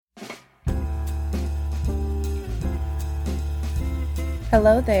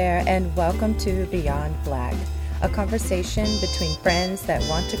Hello there, and welcome to Beyond Black, a conversation between friends that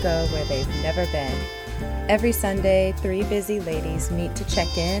want to go where they've never been. Every Sunday, three busy ladies meet to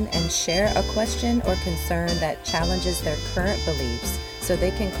check in and share a question or concern that challenges their current beliefs so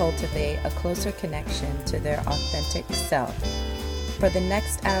they can cultivate a closer connection to their authentic self. For the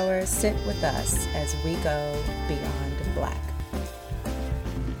next hour, sit with us as we go beyond black.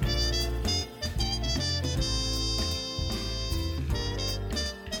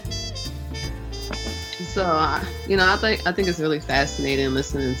 So, I think it's really fascinating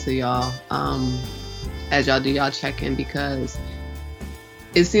listening to y'all as y'all do y'all check-in, because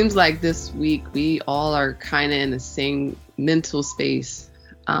it seems like this week we all are kind of in the same mental space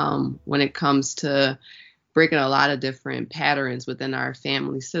when it comes to breaking a lot of different patterns within our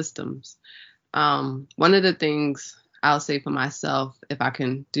family systems. One of the things I'll say for myself, if I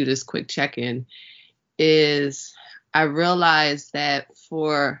can do this quick check-in, is I realized that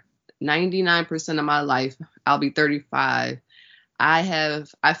for 99% of my life, I'll be 35, I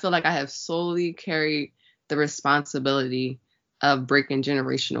feel like I have solely carried the responsibility of breaking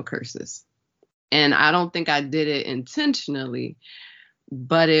generational curses. And I don't think I did it intentionally,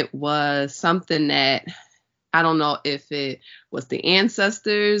 but it was something that I don't know if it was the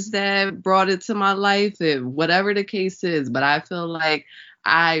ancestors that brought it to my life, whatever the case is, but I feel like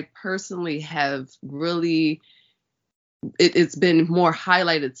I personally have really it's been more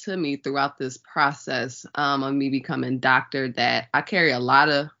highlighted to me throughout this process of me becoming doctor, that I carry a lot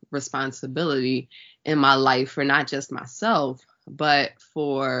of responsibility in my life for not just myself, but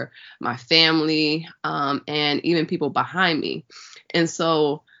for my family and even people behind me. And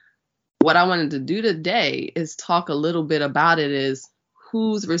so what I wanted to do today is talk a little bit about it, is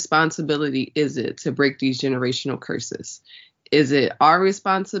whose responsibility is it to break these generational curses? Is it our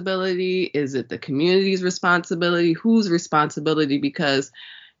responsibility? Is it the community's responsibility? Whose responsibility? Because,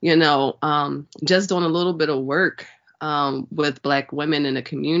 just doing a little bit of work with Black women in the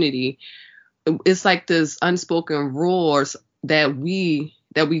community, it's like this unspoken rules that we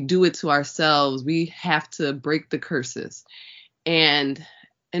do it to ourselves. We have to break the curses. And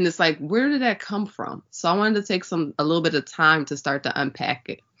it's like, where did that come from? So I wanted to take a little bit of time to start to unpack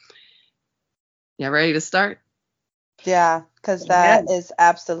it. Y'all ready to start? Yeah, because that is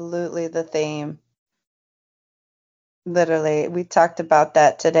absolutely the theme. Literally, we talked about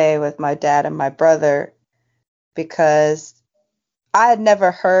that today with my dad and my brother, because I had never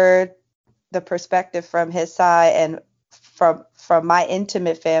heard the perspective from his side, and from my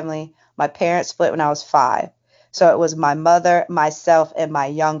intimate family. My parents split when I was 5. So it was my mother, myself, and my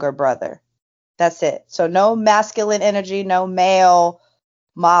younger brother. That's it. So no masculine energy, no male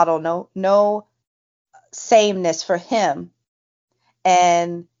model, no sameness for him.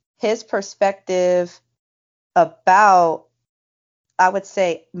 And his perspective about, I would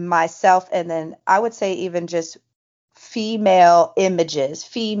say, myself, and then I would say even just female images,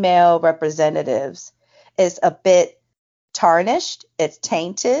 female representatives, is a bit tarnished. It's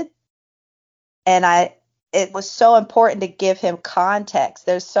tainted. And it was so important to give him context.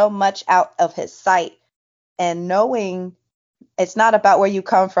 There's so much out of his sight, and knowing it's not about where you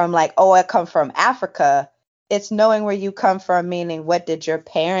come from, like, oh, I come from Africa. It's knowing where you come from, meaning what did your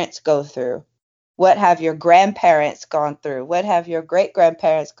parents go through? What have your grandparents gone through? What have your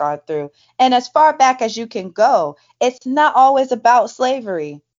great-grandparents gone through? And as far back as you can go, it's not always about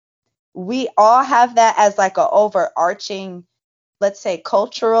slavery. We all have that as like an overarching, let's say,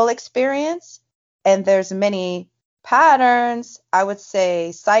 cultural experience. And there's many patterns, I would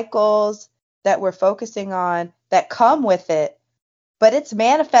say cycles, that we're focusing on that come with it, but it's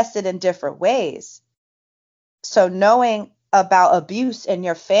manifested in different ways. So knowing about abuse in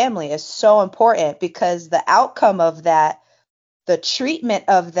your family is so important, because the outcome of that, the treatment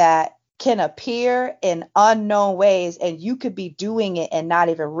of that, can appear in unknown ways, and you could be doing it and not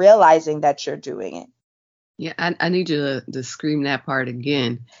even realizing that you're doing it. Yeah, I need you to scream that part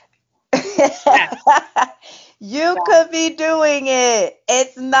again. You could be doing it.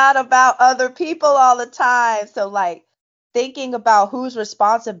 It's not about other people all the time. So like thinking about whose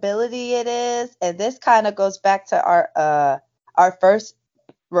responsibility it is. And this kind of goes back to our first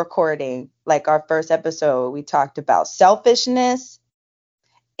recording, like our first episode. We talked about selfishness.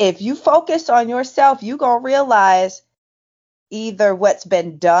 If you focus on yourself, you're going to realize either what's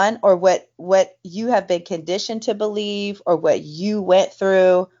been done, or what you have been conditioned to believe, or what you went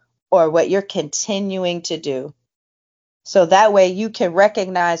through, or what you're continuing to do. So that way you can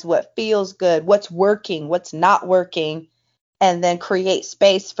recognize what feels good, what's working, what's not working, and then create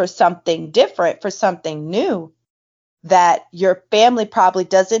space for something different, for something new that your family probably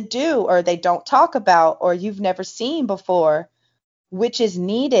doesn't do, or they don't talk about, or you've never seen before. which is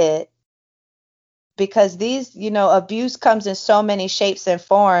needed because these, abuse comes in so many shapes and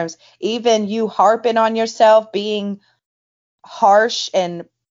forms. Even you harping on yourself, being harsh and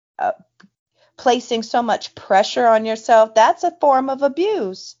uh, placing so much pressure on yourself, that's a form of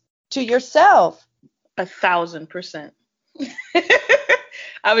abuse to yourself. 1,000%.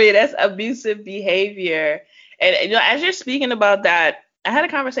 I mean, that's abusive behavior. And as you're speaking about that, I had a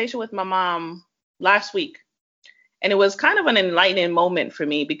conversation with my mom last week, and it was kind of an enlightening moment for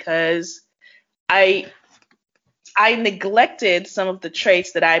me because I neglected some of the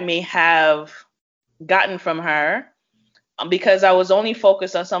traits that I may have gotten from her because I was only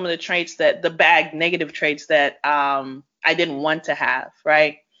focused on some of the traits the bad negative traits that I didn't want to have,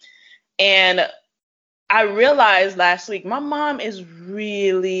 right? And I realized last week my mom is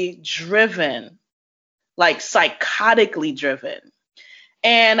really driven, like psychotically driven.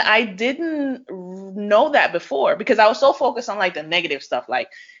 And I didn't know that before because I was so focused on like the negative stuff, like,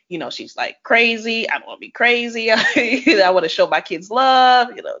 she's like crazy. I don't want to be crazy. I want to show my kids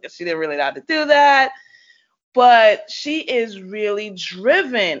love, because she didn't really know how to do that. But she is really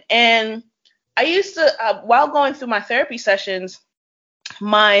driven. And I used to, while going through my therapy sessions,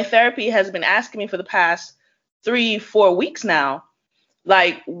 my therapy has been asking me for the past 3-4 weeks now,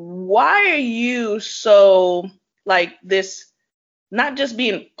 like, why are you so like this, not just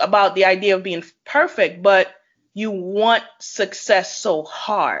being about the idea of being perfect, but you want success so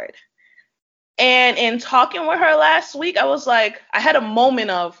hard. And in talking with her last week, I was like, I had a moment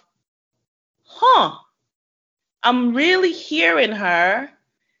of, I'm really hearing her.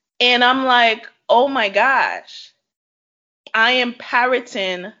 And I'm like, oh my gosh, I am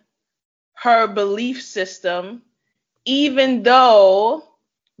parroting her belief system, even though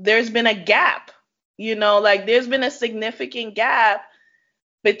there's been a gap, like there's been a significant gap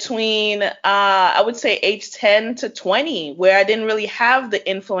between, I would say age 10 to 20, where I didn't really have the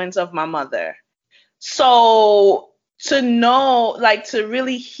influence of my mother. So to know, like to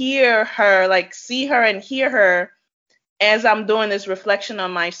really hear her, like see her and hear her as I'm doing this reflection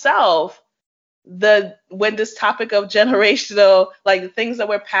on myself, when this topic of generational, like the things that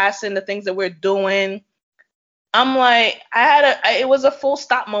we're passing, the things that we're doing, I'm like, it was a full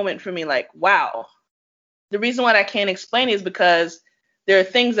stop moment for me. Like, wow. The reason why I can't explain it is because there are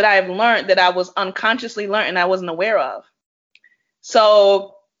things that I've learned that I was unconsciously learned and I wasn't aware of.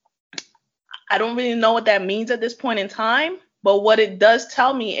 So I don't really know what that means at this point in time, but what it does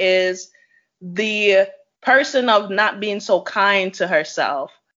tell me is the person of not being so kind to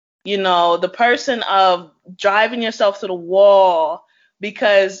herself, the person of driving yourself to the wall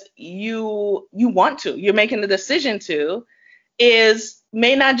because you want to, you're making the decision to,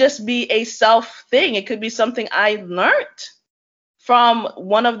 may not just be a self thing. It could be something I learned from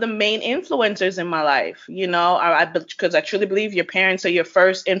one of the main influencers in my life, because I truly believe your parents are your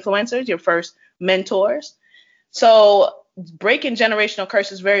first influencers, your first mentors. So breaking generational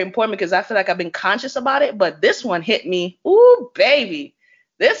curse is very important because I feel like I've been conscious about it, but this one hit me. Ooh, baby.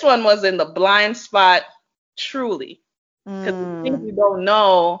 This one was in the blind spot, truly. Because the things you don't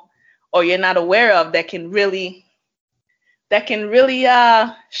know or you're not aware of that can really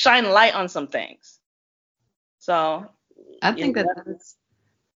shine light on some things. So I think that's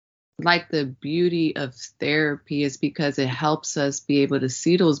like the beauty of therapy is because it helps us be able to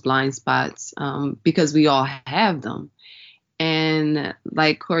see those blind spots because we all have them. And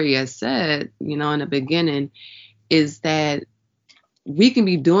like Corey has said, in the beginning, is that we can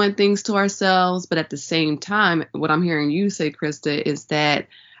be doing things to ourselves, but at the same time, what I'm hearing you say, Krista, is that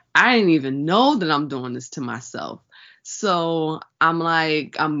I didn't even know that I'm doing this to myself. So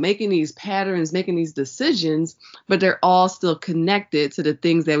I'm making these patterns, making these decisions, but they're all still connected to the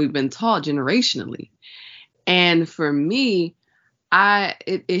things that we've been taught generationally. And for me,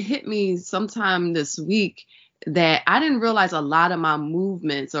 it hit me sometime this week that I didn't realize a lot of my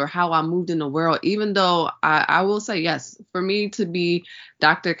movements or how I moved in the world, even though I will say, yes, for me to be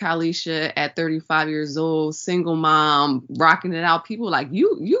Dr. Kalisha at 35 years old, single mom, rocking it out, people like,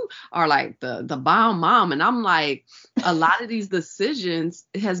 you are like the bomb mom. And I'm like, a lot of these decisions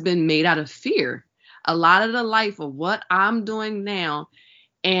has been made out of fear. A lot of the life of what I'm doing now.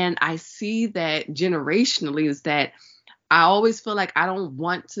 And I see that generationally is that I always feel like I don't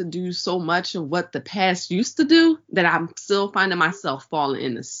want to do so much of what the past used to do, that I'm still finding myself falling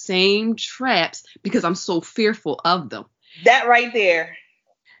in the same traps because I'm so fearful of them. That right there.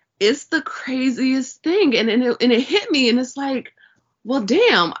 It's the craziest thing. And it hit me. And it's like, well,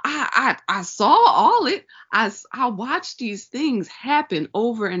 damn, I saw all it. I watched these things happen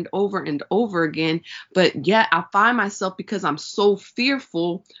over and over and over again, but yet I find myself, because I'm so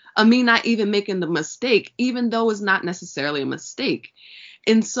fearful of me not even making the mistake, even though it's not necessarily a mistake.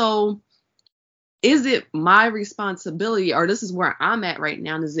 And so, is it my responsibility, or this is where I'm at right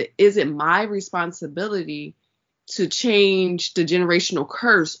now, is it my responsibility to change the generational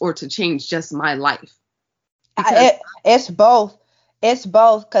curse, or to change just my life? Because It's both. It's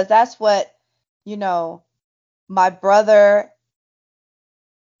both, because that's what, you know, my brother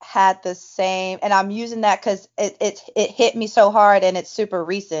had the same, and I'm using that because it hit me so hard and it's super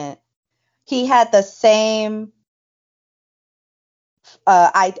recent. He had the same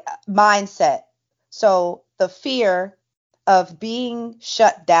I mindset. So the fear of being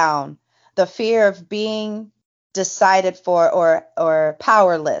shut down, the fear of being decided for, or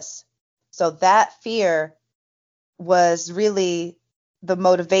powerless. So that fear was really the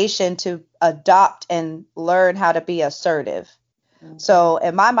motivation to adopt and learn how to be assertive. Mm-hmm. So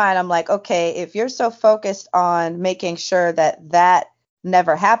in my mind, I'm like, okay, if you're so focused on making sure that that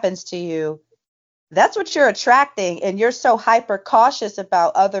never happens to you, that's what you're attracting. And you're so hyper cautious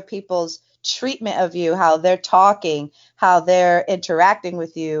about other people's treatment of you, how they're talking, how they're interacting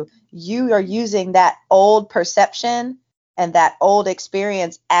with you. You are using that old perception and that old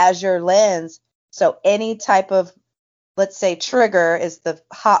experience as your lens. So any type of, let's say, trigger is the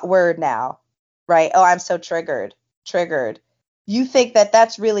hot word now, right? Oh, I'm so triggered. You think that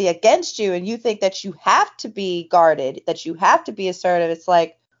that's really against you, and you think that you have to be guarded, that you have to be assertive. It's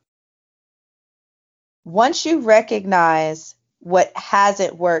like, once you recognize what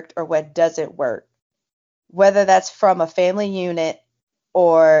hasn't worked or what doesn't work, whether that's from a family unit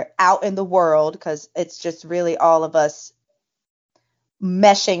or out in the world, because it's just really all of us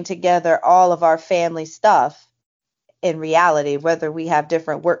meshing together all of our family stuff in reality, whether we have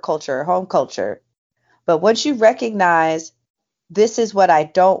different work culture or home culture. But once you recognize, this is what I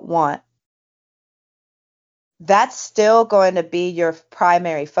don't want, that's still going to be your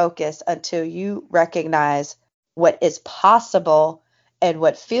primary focus until you recognize what is possible and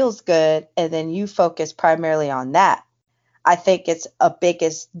what feels good, and then you focus primarily on that. I think it's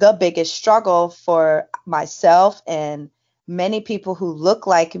the biggest struggle for myself and many people who look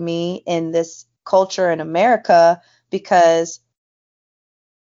like me in this culture in America, because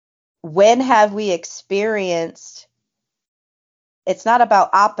when have we experienced, it's not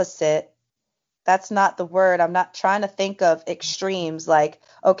about opposite. That's not the word. I'm not trying to think of extremes like,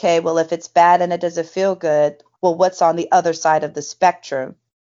 okay, well, if it's bad and it doesn't feel good, well, what's on the other side of the spectrum?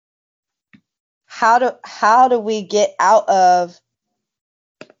 How do we get out of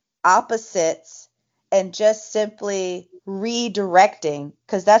opposites and just simply redirecting?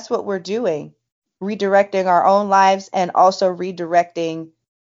 Because that's what we're doing. Redirecting our own lives and also redirecting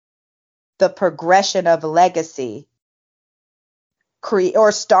the progression of legacy.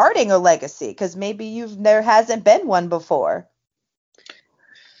 Or starting a legacy, because maybe there hasn't been one before.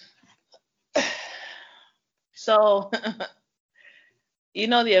 So,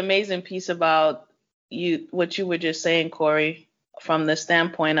 the amazing piece about what you were just saying, Corey, from the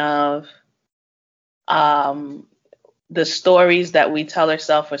standpoint of the stories that we tell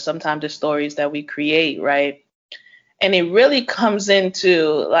ourselves, or sometimes the stories that we create, right? And it really comes into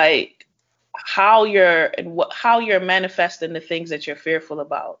like how you're manifesting the things that you're fearful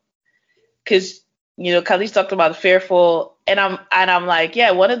about. Because Khalees talked about fearful, and I'm like,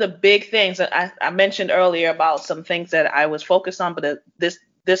 yeah, one of the big things that I mentioned earlier about some things that I was focused on, but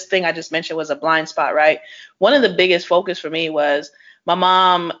this thing I just mentioned was a blind spot, right? One of the biggest focus for me was my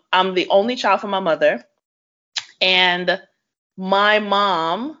mom. I'm the only child from my mother, and my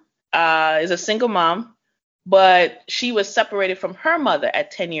mom is a single mom, but she was separated from her mother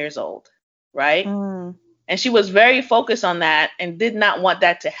at 10 years old, right? And she was very focused on that and did not want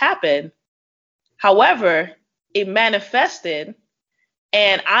that to happen. However, it manifested,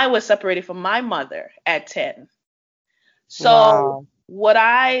 and I was separated from my mother at 10. So wow. What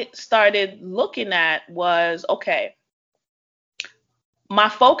I started looking at was, okay, my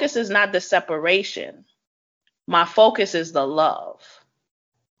focus is not the separation. My focus is the love.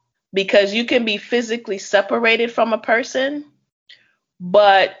 Because you can be physically separated from a person,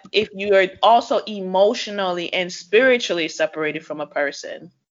 but if you are also emotionally and spiritually separated from a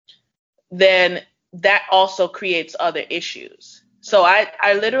person, then that also creates other issues. So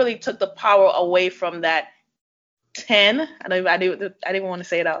I literally took the power away from that 10. I didn't want to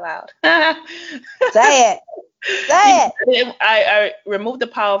say it out loud. Say it. I removed the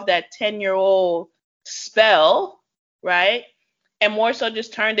power of that 10-year-old spell, right? And more so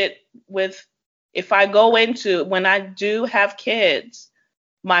just turned it with If I go into, when I do have kids,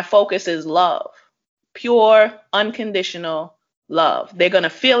 my focus is love, pure, unconditional love. They're going to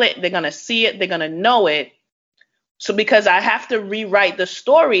feel it, they're going to see it, they're going to know it. So because I have to rewrite the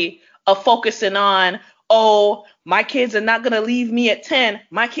story of focusing on, oh, my kids are not going to leave me at 10.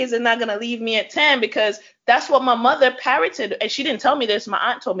 My kids are not going to leave me at 10, because that's what my mother parroted. And she didn't tell me this. My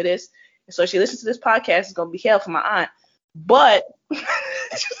aunt told me this. And so she listens to this podcast. It's going to be hell for my aunt. But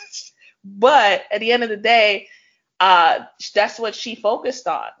but at the end of the day, that's what she focused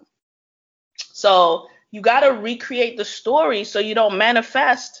on. So you got to recreate the story so you don't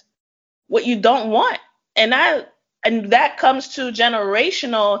manifest what you don't want. And that comes to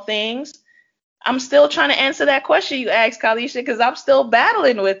generational things. I'm still trying to answer that question you asked, Kalisha, because I'm still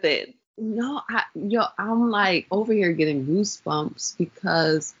battling with it. No, I'm like over here getting goosebumps,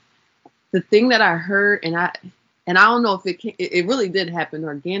 because the thing that I heard, and I don't know if it really did happen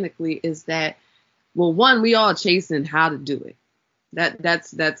organically, is that, well, one, we all chasing how to do it.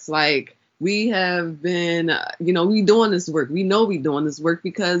 That's like, we have been, we doing this work. We know we doing this work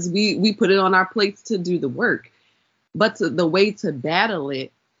because we put it on our plates to do the work. But the way to battle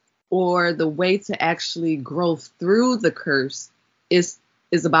it, or the way to actually grow through the curse, is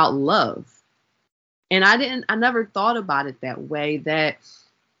about love. And I never thought about it that way, that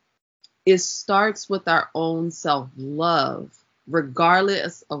it starts with our own self-love,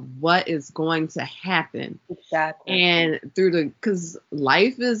 regardless of what is going to happen. Exactly. And because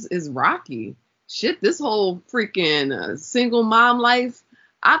life is rocky. Shit, this whole freaking single mom life,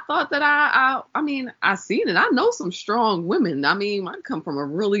 I thought that I seen it. I know some strong women. I mean, I come from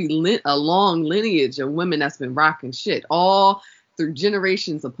a long lineage of women that's been rocking shit all through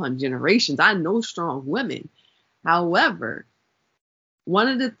generations upon generations. I know strong women. However, one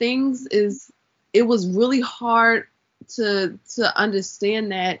of the things is, it was really hard to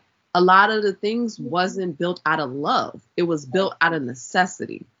understand that a lot of the things wasn't built out of love. It was built out of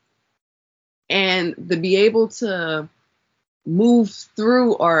necessity. And to be able to move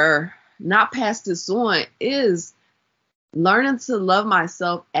through or not pass this on is learning to love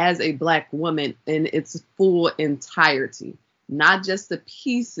myself as a Black woman in its full entirety, not just the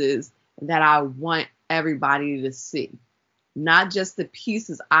pieces that I want everybody to see, not just the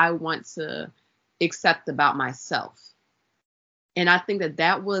pieces I want to accept about myself. And I think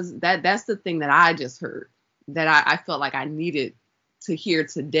that's the thing that I just heard, that I felt like I needed to hear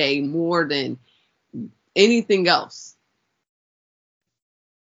today more than anything else.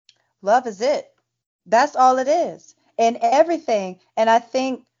 Love is it. That's all it is. And everything. And I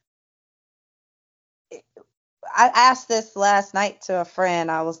think I asked this last night to a friend.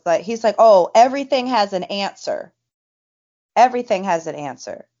 He's like, oh, everything has an answer. Everything has an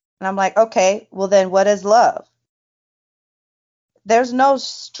answer. And I'm like, okay, well then what is love? There's no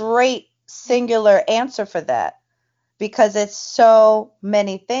straight singular answer for that, because it's so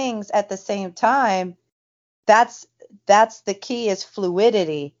many things at the same time. That's the key, is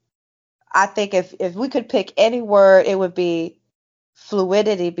fluidity. I think if we could pick any word, it would be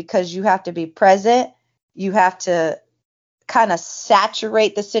fluidity, because you have to be present. You have to kind of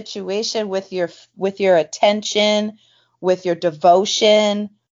saturate the situation with your attention, with your devotion,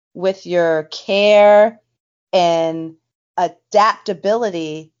 with your care and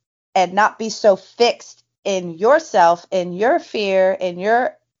adaptability, and not be so fixed in yourself, in your fear, in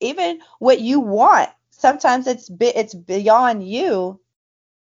your, even what you want. Sometimes it's beyond you.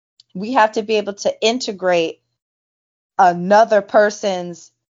 We have to be able to integrate another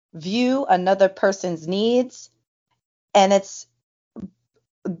person's view, another person's needs, and it's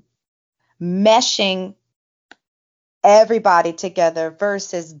meshing everybody together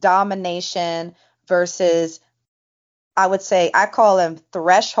versus domination, versus, I would say, I call them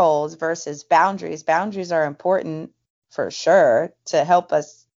thresholds versus boundaries. Boundaries are important for sure to help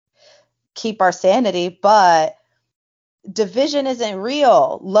us keep our sanity, but division isn't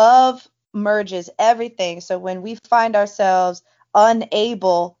real. Love merges everything. So when we find ourselves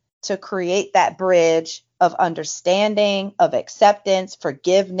unable to create that bridge of understanding, of acceptance,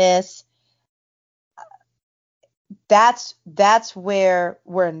 forgiveness, that's where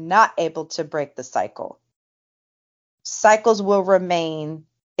we're not able to break the cycle. Cycles will remain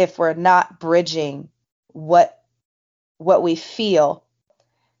if we're not bridging what we feel.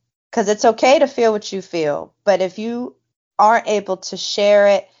 Because it's okay to feel what you feel, but if you aren't able to share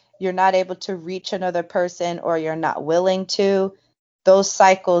it, you're not able to reach another person, or you're not willing to, those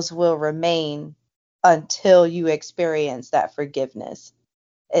cycles will remain until you experience that forgiveness.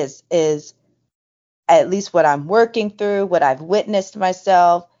 Is at least what I'm working through, what I've witnessed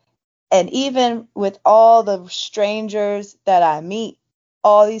myself. And even with all the strangers that I meet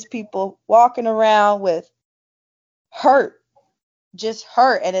all these people walking around with hurt, just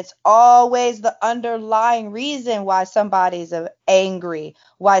hurt, and it's always the underlying reason why somebody's angry,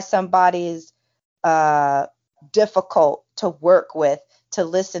 why somebody's difficult to work with, to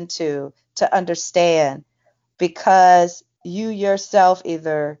listen to understand, because you yourself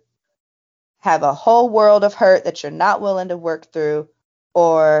either have a whole world of hurt that you're not willing to work through,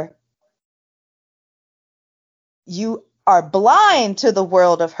 or you are blind to the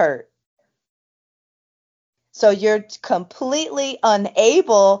world of hurt. So you're completely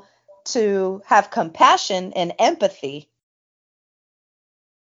unable to have compassion and empathy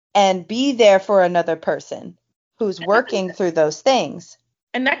and be there for another person who's working through those things.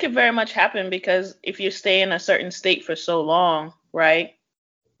 And that could very much happen because if you stay in a certain state for so long, right,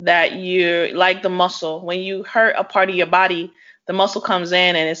 that you're like the muscle. When you hurt a part of your body, the muscle comes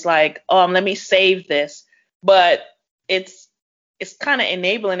in and it's like, oh, let me save this. But it's kind of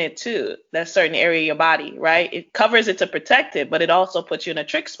enabling it too, that certain area of your body, right? It covers it to protect it, but it also puts you in a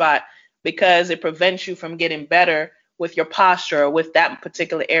trick spot because it prevents you from getting better with your posture or with that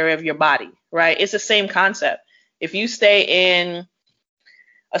particular area of your body, right? It's the same concept. If you stay in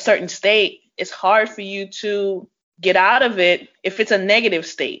a certain state, it's hard for you to get out of it if it's a negative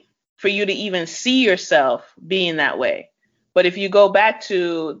state, for you to even see yourself being that way. But if you go back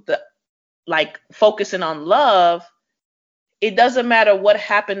to the focusing on love, it doesn't matter what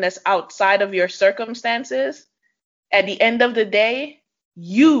happened that's outside of your circumstances. At the end of the day,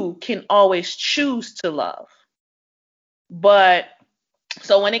 you can always choose to love. But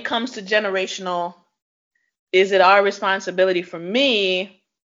so when it comes to generational, is it our responsibility? For me,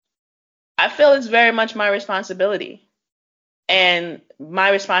 I feel it's very much my responsibility. And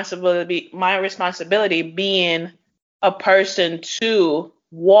my responsibility being a person to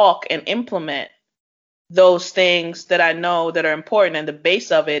walk and implement those things that I know that are important, and the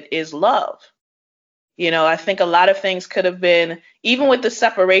base of it is love. I think a lot of things could have been, even with the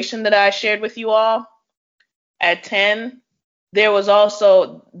separation that I shared with you all at 10, there was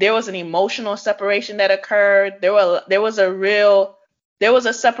an emotional separation that occurred. There was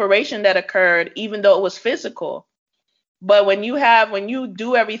a separation that occurred, even though it was physical. But when you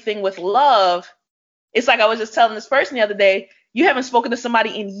do everything with love, it's like I was just telling this person the other day, you haven't spoken to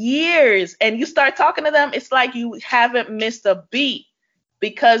somebody in years and you start talking to them, it's like you haven't missed a beat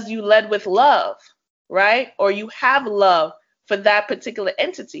because you led with love, right? Or you have love for that particular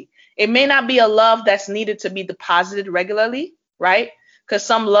entity. It may not be a love that's needed to be deposited regularly, right? Because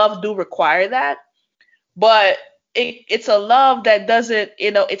some love do require that. But it's a love that doesn't,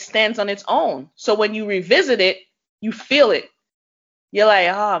 it stands on its own. So when you revisit it, you feel it. You're like,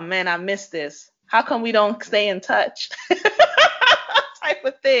 oh man, I miss this. How come we don't stay in touch? Type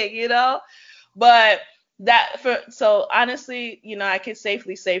of thing, But so honestly, I can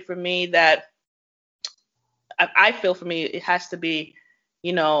safely say for me that I feel for me, it has to be,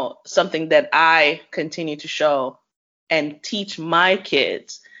 something that I continue to show and teach my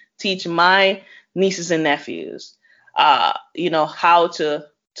kids, teach my nieces and nephews, how to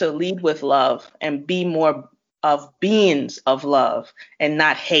lead with love and be more of beings of love and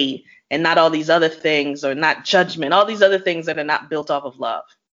not hate and not all these other things, or not judgment, all these other things that are not built off of love.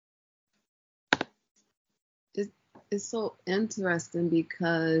 It's so interesting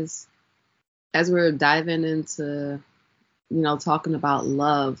because as we're diving into, talking about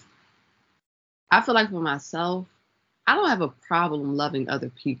love, I feel like for myself, I don't have a problem loving other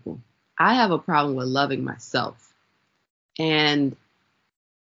people. I have a problem with loving myself. And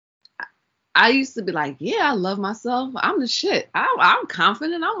I used to be like, yeah, I love myself. I'm the shit. I'm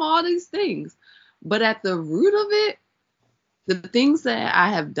confident. I'm all these things. But at the root of it, the things that I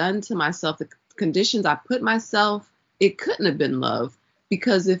have done to myself, the conditions I put myself, it couldn't have been love.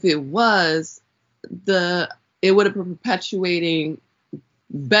 Because if it was, it would have been perpetuating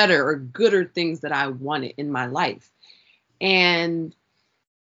better or gooder things that I wanted in my life. And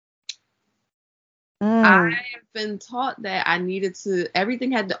I've been taught that I needed to,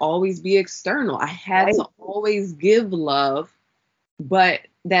 everything had to always be external. I had to always give love, but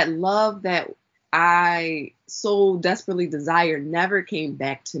that love that I so desperately desired never came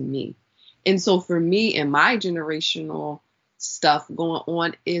back to me. And so for me and my generational stuff going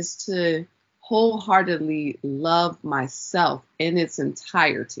on is to wholeheartedly love myself in its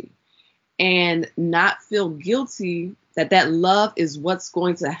entirety and not feel guilty that love is what's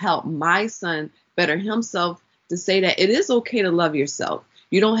going to help my son better himself, to say that it is okay to love yourself.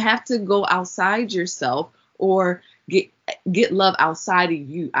 You don't have to go outside yourself or get love outside of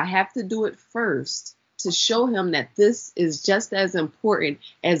you. I have to do it first to show him that this is just as important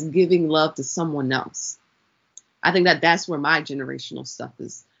as giving love to someone else. I think that that's where my generational stuff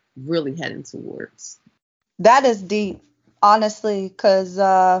is really heading towards. That is deep, honestly, because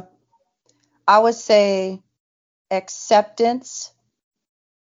I would say acceptance,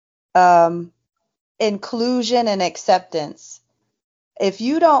 inclusion and acceptance. If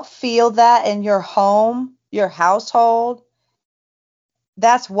you don't feel that in your home, your household,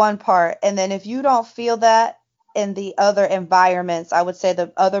 that's one part. And then if you don't feel that in the other environments, I would say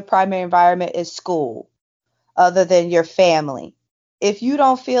the other primary environment is school, other than your family. If you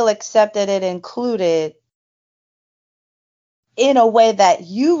don't feel accepted and included in a way that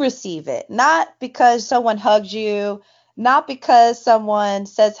you receive it, not because someone hugs you, not because someone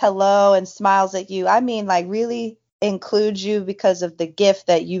says hello and smiles at you. I mean, like, really includes you because of the gift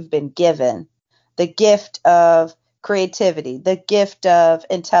that you've been given, the gift of creativity, the gift of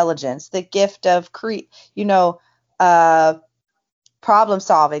intelligence, the gift of problem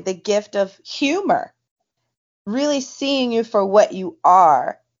solving, the gift of humor, really seeing you for what you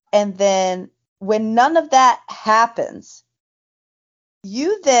are. And then when none of that happens,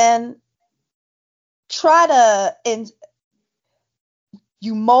 you then try to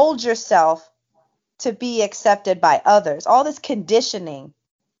you mold yourself to be accepted by others. All this conditioning,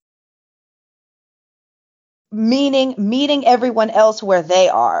 meeting everyone else where they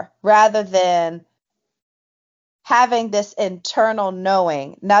are, rather than having this internal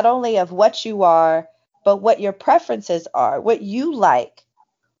knowing, not only of what you are, but what your preferences are, what you like,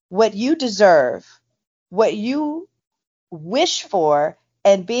 what you deserve, what you wish for,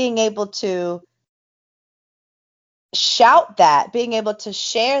 and being able to shout that, being able to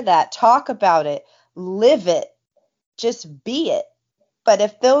share that, talk about it, live it, just be it. But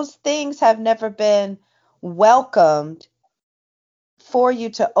if those things have never been welcomed for you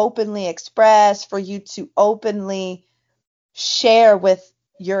to openly express, for you to openly share with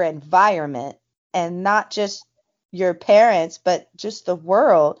your environment, and not just your parents, but just the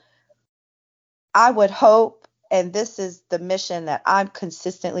world, I would hope, and this is the mission that I'm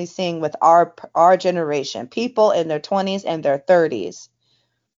consistently seeing with our generation, people in their 20s and their 30s.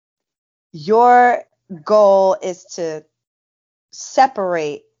 Your goal is to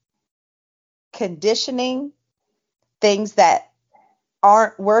separate conditioning, things that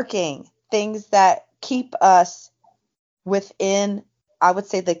aren't working, things that keep us within, I would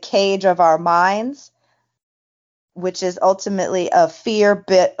say, the cage of our minds, which is ultimately a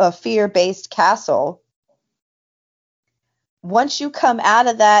fear-based castle. Once you come out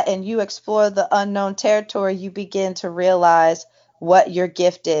of that and you explore the unknown territory, you begin to realize what your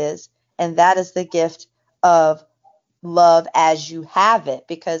gift is, and that is the gift of love as you have it,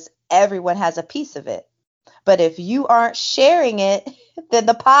 because everyone has a piece of it. But if you aren't sharing it, then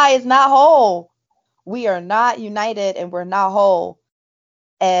the pie is not whole. We are not united and we're not whole.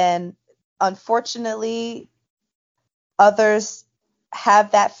 And unfortunately, others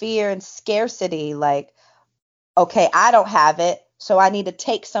have that fear and scarcity, like, okay, I don't have it, so I need to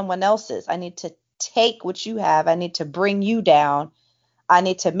take someone else's. I need to take what you have. I need to bring you down. I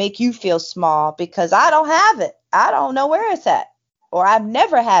need to make you feel small because I don't have it. I don't know where it's at, or I've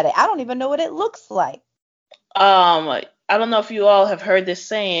never had it. I don't even know what it looks like. I don't know if you all have heard this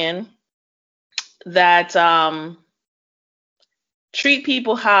saying that treat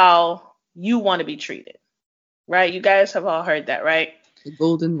people how you want to be treated, right? You guys have all heard that, right? The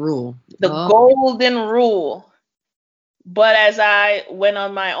golden rule. The golden rule. But as I went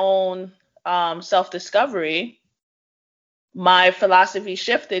on my own self-discovery, my philosophy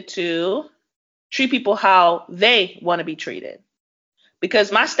shifted to treat people how they want to be treated.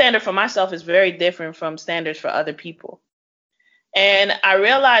 Because my standard for myself is very different from standards for other people. And I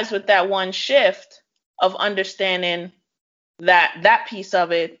realized with that one shift of understanding that piece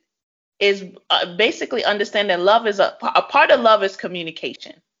of it is basically understand that love is a part of love is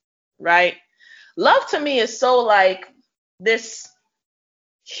communication, right? Love to me is so like this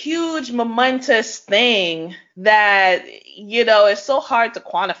huge momentous thing that, it's so hard to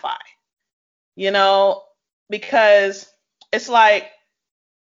quantify, because it's like,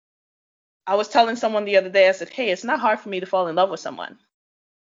 I was telling someone the other day, I said, hey, it's not hard for me to fall in love with someone.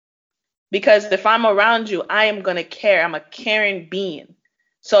 Because if I'm around you, I am going to care. I'm a caring being.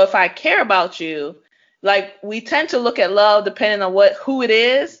 So if I care about you, like, we tend to look at love depending on who it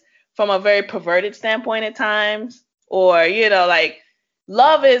is from a very perverted standpoint at times. Or, like,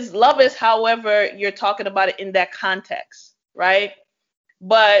 love is however you're talking about it in that context, right?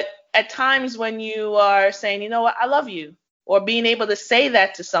 But at times when you are saying, you know what, I love you, or being able to say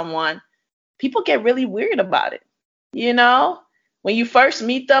that to someone, people get really weird about it. When you first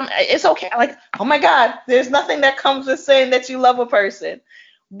meet them, it's okay. Like, oh my God, there's nothing that comes with saying that you love a person.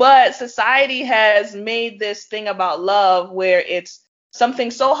 But society has made this thing about love where it's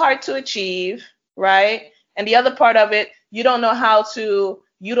something so hard to achieve, right? And the other part of it, you don't know how to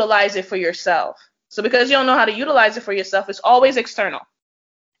utilize it for yourself. So because you don't know how to utilize it for yourself, it's always external.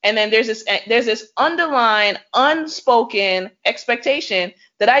 And then there's this underlying unspoken expectation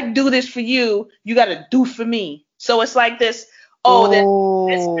that I do this for you, you got to do for me. So it's like this, this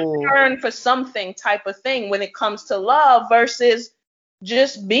return for something type of thing when it comes to love versus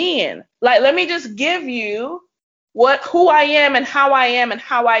just being. Like, let me just give you who I am and how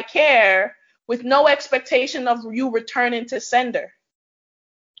I care with no expectation of you returning to sender.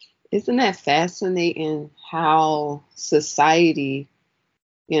 Isn't that fascinating how society,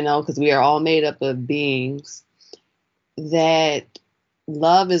 because we are all made up of beings, that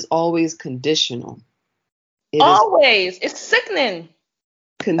love is always conditional. Always. It's sickening.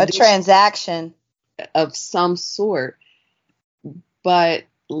 A transaction of some sort. But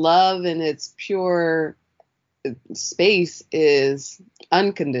love in its pure space is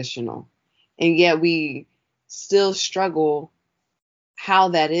unconditional. And yet we still struggle how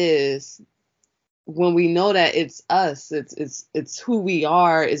that is when we know that it's us, it's who we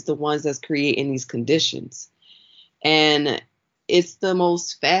are, is the ones that's creating these conditions. And it's the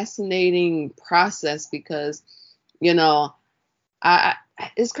most fascinating process because,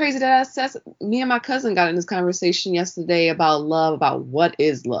 it's crazy that me and my cousin got in this conversation yesterday about love, about what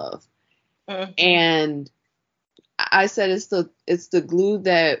is love. Mm-hmm. And I said, it's the glue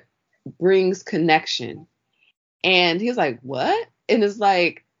that brings connection. And he was like, what? And it's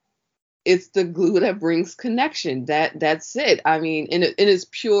like, it's the glue that brings connection. That's it. I mean, in its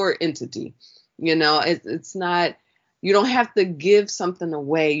pure entity, it's not, you don't have to give something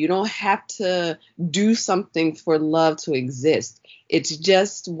away. You don't have to do something for love to exist. It's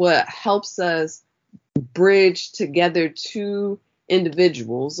just what helps us bridge together two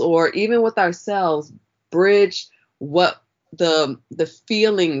individuals, or even with ourselves, bridge what the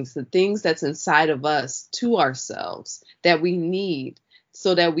feelings, the things that's inside of us to ourselves that we need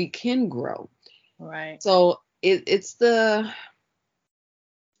so that we can grow. Right. So it's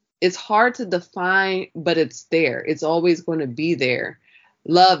hard to define, but it's there. It's always going to be there.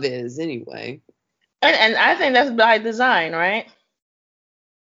 Love is, anyway. And I think that's by design, right?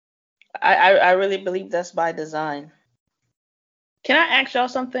 I really believe that's by design. Can I ask y'all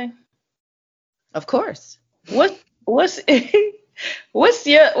something? Of course. What's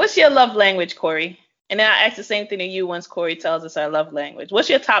your love language, Corey? And then I ask the same thing to you once Corey tells us our love language. What's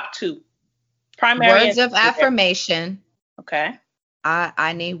your top two? Primary words of affirmation. Okay.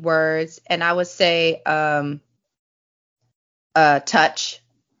 I need words, and I would say touch.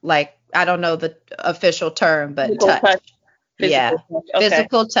 Like, I don't know the official term, but touch. Yeah. Touch. Okay.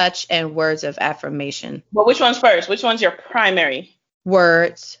 Physical touch and words of affirmation. But which one's first? Which one's your primary?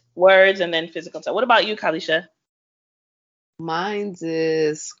 Words. Words and then physical touch. What about you, Kalisha? Mine's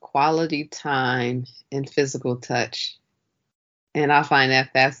is quality time and physical touch. And I find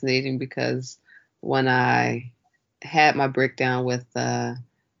that fascinating because when I had my breakdown with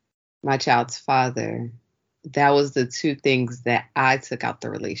my child's father, that was the two things that I took out the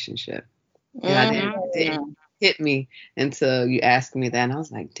relationship. And it didn't hit me until you asked me that. And I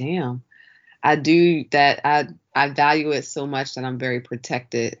was like, damn, I do that. I value it so much that I'm very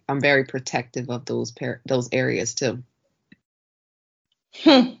protected. I'm very protective of those areas too.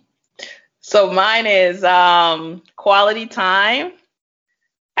 So mine is quality time,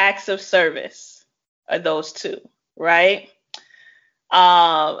 acts of service are those two, right?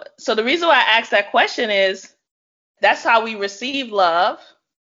 So the reason why I asked that question is that's how we receive love,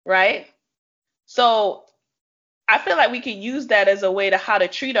 right? So I feel like we can use that as a way to how to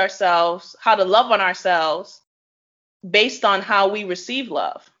treat ourselves, how to love on ourselves based on how we receive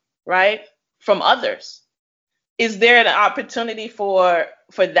love, right? From others. Is there an opportunity for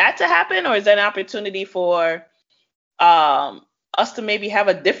that to happen, or is there an opportunity for us to maybe have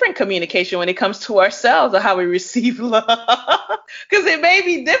a different communication when it comes to ourselves or how we receive love? Because it may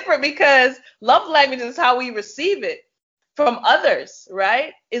be different because love language is how we receive it from others,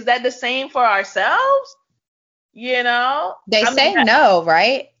 right? Is that the same for ourselves? They say no,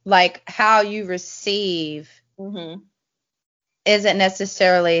 right? Like how you receive isn't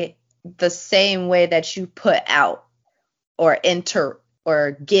necessarily the same way that you put out or enter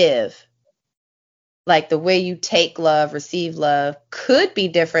or give. Like the way you take love, receive love could be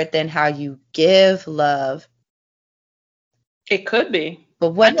different than how you give love. It could be.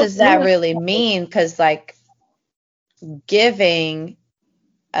 But what does that really mean? Because like giving,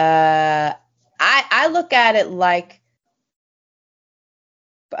 I look at it like,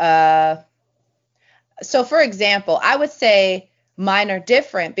 so for example, I would say Mine are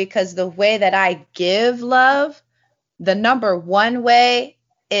different because the way that I give love, the number one way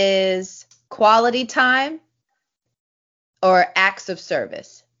is quality time or acts of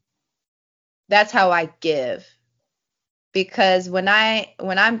service. That's how I give. Because when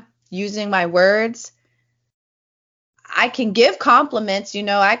I'm using my words, I can give compliments,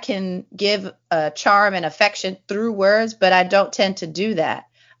 I can give charm and affection through words, but I don't tend to do that.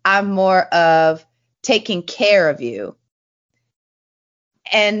 I'm more of taking care of you.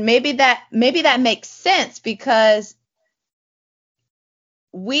 And maybe that makes sense because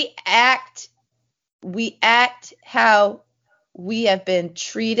we act how we have been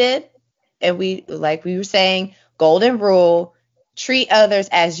treated, and we, like we were saying, golden rule, treat others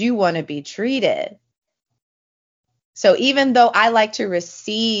as you want to be treated. So even though I like to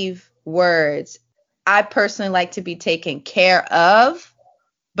receive words, I personally like to be taken care of,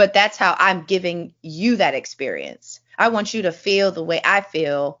 but that's how I'm giving you that experience. I want you to feel the way I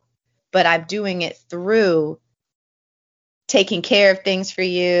feel, but I'm doing it through taking care of things for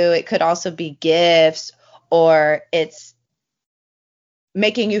you. It could also be gifts, or it's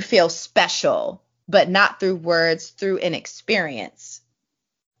making you feel special, but not through words, through an experience.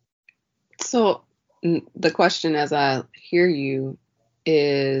 So the question, as I hear you,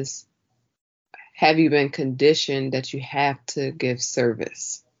 is, have you been conditioned that you have to give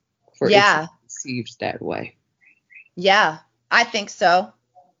service for it to be received that way? Yeah, I think so.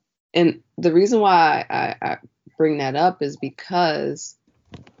 And the reason why I bring that up is because,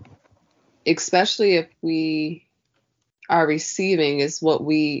 especially if we are receiving, is what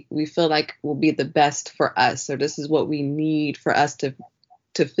we feel like will be the best for us, or this is what we need for us to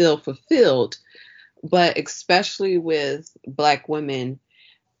feel fulfilled. But especially with Black women,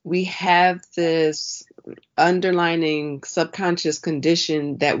 we have this underlining subconscious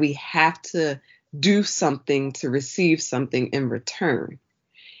condition that we have to do something to receive something in return.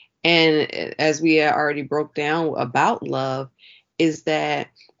 And as we already broke down about love, is that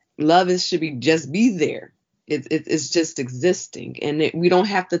love should be just be there. It's just existing, and we don't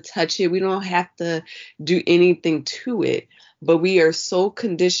have to touch it. We don't have to do anything to it. But we are so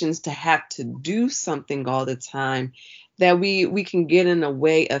conditioned to have to do something all the time that we can get in a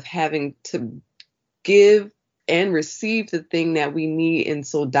way of having to give and receive the thing that we need and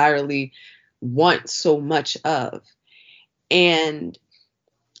so direly want so much of. And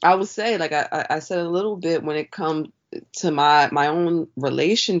I would say, like I said a little bit, when it comes to my own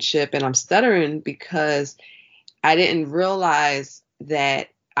relationship, and I'm stuttering because I didn't realize that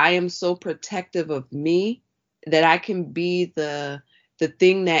I am so protective of me that I can be the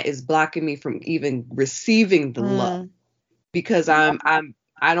thing that is blocking me from even receiving the love, because I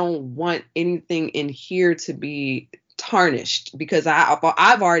don't want anything in here to be tarnished, because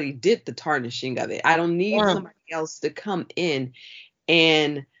I've already did the tarnishing of it. I don't need somebody else to come in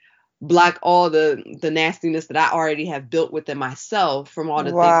and block all the nastiness that I already have built within myself from all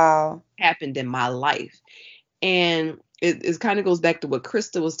the things that happened in my life. And it kind of goes back to what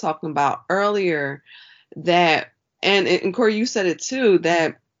Krista was talking about earlier, that, and Corey, you said it too,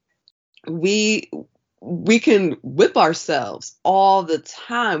 that we can whip ourselves all the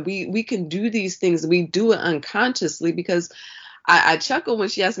time. We can do these things. We do it unconsciously, because I chuckled when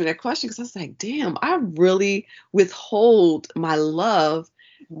she asked me that question, because I was like, damn, I really withhold my love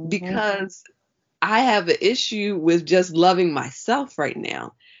because I have an issue with just loving myself right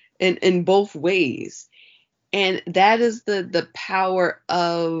now, in both ways. And that is the power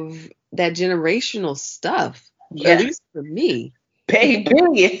of that generational stuff, at least for me.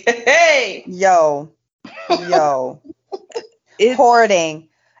 Baby, hey. Yo. Hoarding.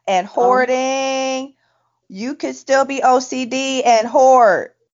 And hoarding, you could still be OCD and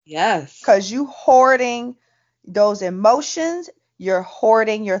hoard. Yes. Because you hoarding those emotions, you're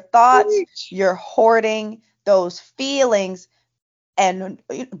hoarding your thoughts, you're hoarding those feelings. And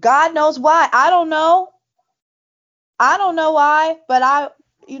God knows why. I don't know why, but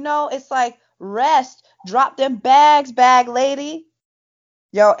it's like, rest, drop them bags, bag lady.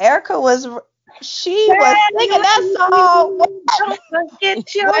 Yo, Erica was singing that song.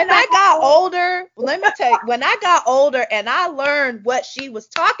 When I got older, let me tell you, when I got older and I learned what she was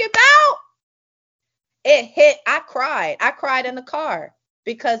talking about, it hit. I cried in the car,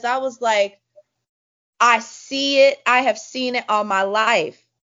 because I was like, I see it. I have seen it all my life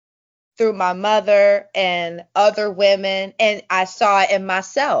through my mother and other women, and I saw it in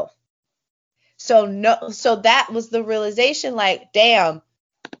myself. So that was the realization, like, damn,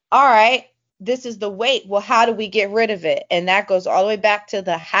 all right, this is the weight. Well, how do we get rid of it? And that goes all the way back to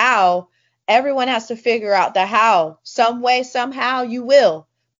the how. Everyone has to figure out the how. Some way, somehow you will,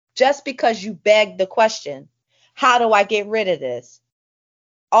 just because you begged the question. How do I get rid of this?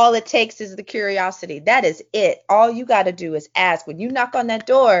 All it takes is the curiosity. That is it. All you got to do is ask. When you knock on that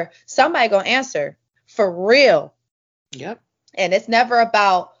door, somebody going to answer for real. Yep. And it's never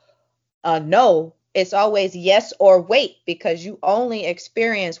about no. It's always yes or wait, because you only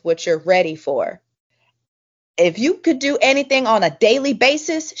experience what you're ready for. If you could do anything on a daily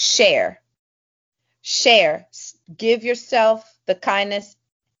basis, share. Give yourself the kindness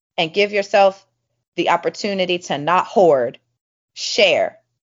and give yourself the opportunity to not hoard. Share.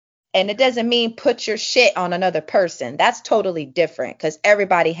 And it doesn't mean put your shit on another person. That's totally different, because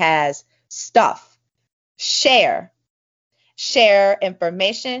everybody has stuff. Share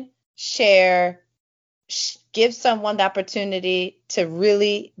information. Give someone the opportunity to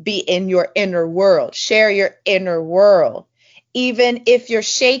really be in your inner world. Share your inner world. Even if you're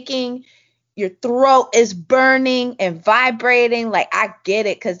shaking, your throat is burning and vibrating, like, I get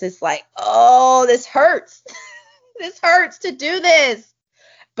it, because it's like, oh, this hurts. This hurts to do this.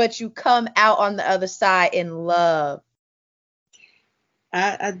 But you come out on the other side in love.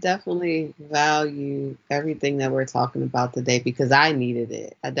 I definitely value everything that we're talking about today, because I needed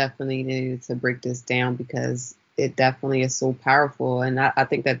it. I definitely needed to break this down, because it definitely is so powerful. And I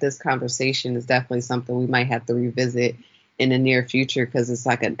think that this conversation is definitely something we might have to revisit in the near future, because it's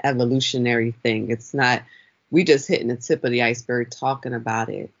like an evolutionary thing. It's not, we just hitting the tip of the iceberg talking about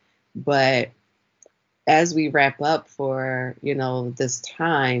it. But as we wrap up for, this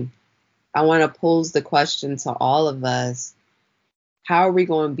time, I want to pose the question to all of us. How are we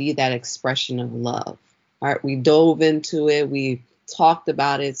going to be that expression of love? All right, we dove into it. We talked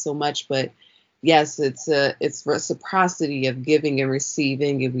about it so much, but yes, it's reciprocity of giving and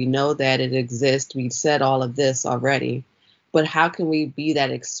receiving, and we know that it exists. We said all of this already, but how can we be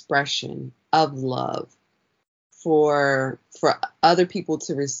that expression of love for other people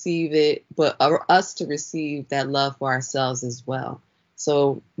to receive it, but us to receive that love for ourselves as well?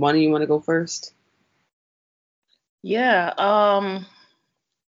 So, one of you want to go first? Yeah,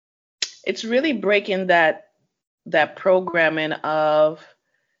 it's really breaking that programming of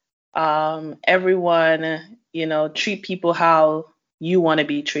everyone, treat people how you want to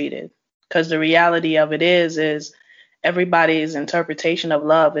be treated. Because the reality of it is everybody's interpretation of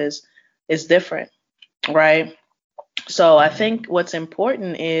love is different, right? So I think what's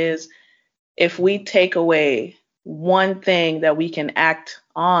important is, if we take away one thing that we can act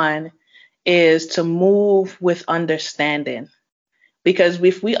on, is to move with understanding. Because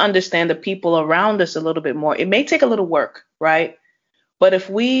if we understand the people around us a little bit more, it may take a little work, right? But if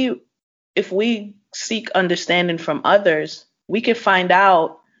we seek understanding from others, we can find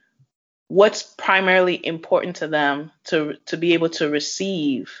out what's primarily important to them to be able to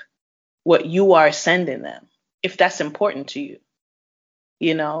receive what you are sending them, if that's important to you.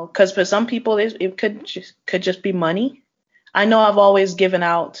 Because for some people it could just be money. I know I've always given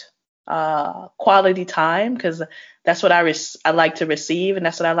out quality time, because that's what I like to receive, and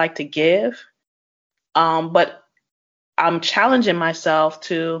that's what I like to give. But I'm challenging myself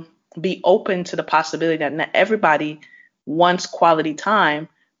to be open to the possibility that not everybody wants quality time,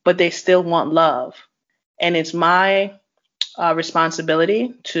 but they still want love. And it's my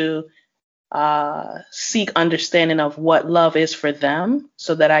responsibility to seek understanding of what love is for them,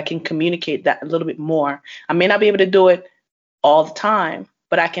 so that I can communicate that a little bit more. I may not be able to do it all the time,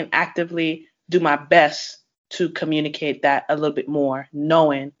 but I can actively do my best to communicate that a little bit more,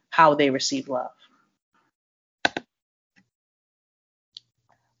 knowing how they receive love.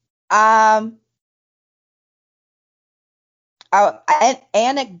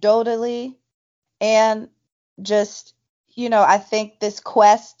 Anecdotally, and just, I think this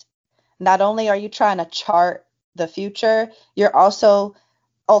quest, not only are you trying to chart the future, you're also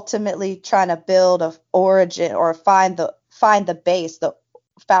ultimately trying to build a origin, or find the base, the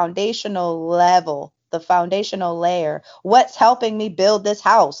foundational level, the foundational layer. What's helping me build this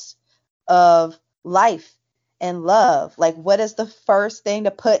house of life and love? Like, what is the first thing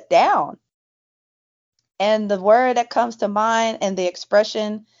to put down? And the word that comes to mind, and the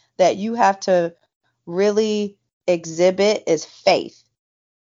expression that you have to really exhibit, is faith.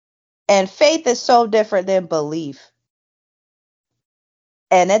 And faith is so different than belief.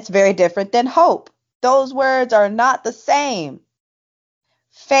 And it's very different than hope. Those words are not the same.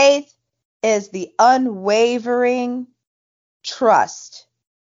 Faith is the unwavering trust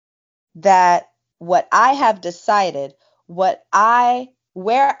that what I have decided, where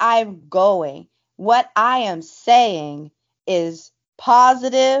I'm going, what I am saying is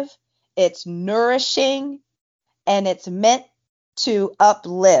positive, it's nourishing, and it's meant to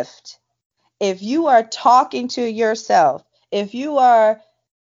uplift. If you are talking to yourself, if you are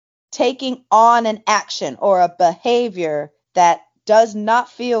taking on an action or a behavior that does not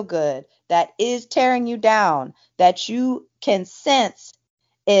feel good, that is tearing you down, that you can sense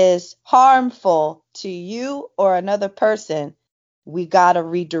is harmful to you or another person, we got to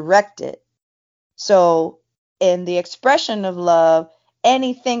redirect it. So in the expression of love,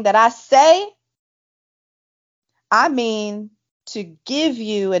 anything that I say, I mean to give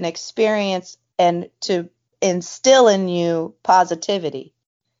you an experience and to instill in you positivity.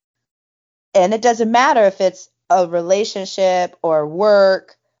 And it doesn't matter if it's a relationship or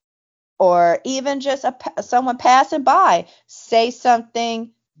work or even just someone passing by. Say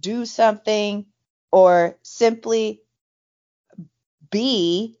something, do something, or simply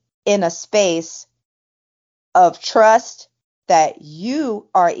be in a space of trust that you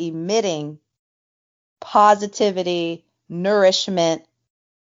are emitting positivity, nourishment,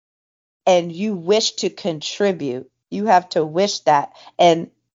 and you wish to contribute. You have to wish that. And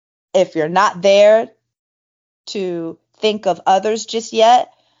if you're not there to think of others just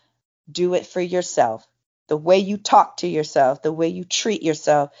yet, do it for yourself. The way you talk to yourself, the way you treat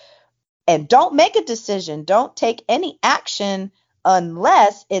yourself. And don't make a decision. Don't take any action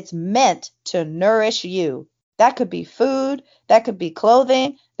unless it's meant to nourish you. That could be food. That could be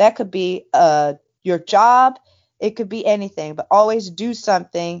clothing. That could be your job. It could be anything. But always do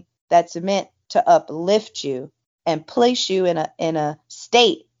something that's meant to uplift you and place you in a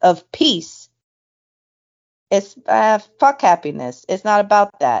state of peace. It's fuck happiness. It's not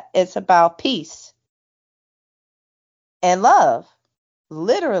about that. It's about peace and love,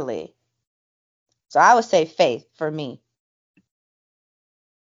 literally. So I would say faith for me.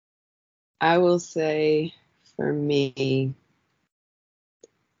 I will say for me,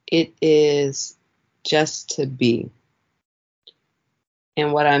 it is just to be.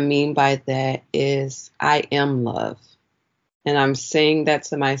 And what I mean by that is I am love. And I'm saying that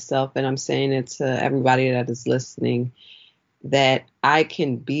to myself, and I'm saying it to everybody that is listening, that I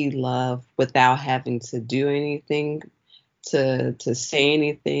can be love without having to do anything, to say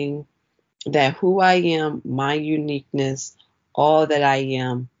anything, that who I am, my uniqueness, all that I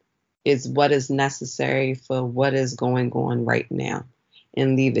am is what is necessary for what is going on right now,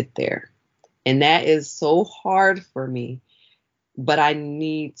 and leave it there. And that is so hard for me, but I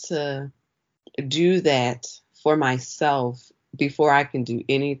need to do that for myself before I can do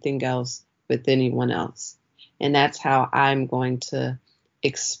anything else with anyone else. And that's how I'm going to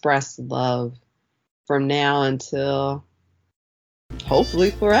express love from now until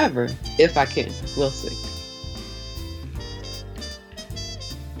hopefully forever, if I can. We'll see.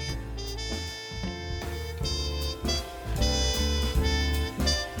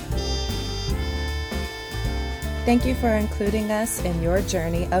 Thank you for including us in your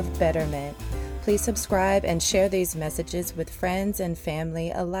journey of betterment. Please subscribe and share these messages with friends and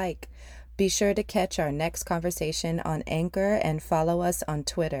family alike. Be sure to catch our next conversation on Anchor and follow us on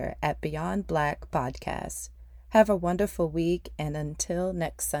Twitter at Beyond Black Podcast. Have a wonderful week, and until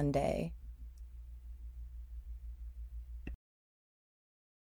next Sunday.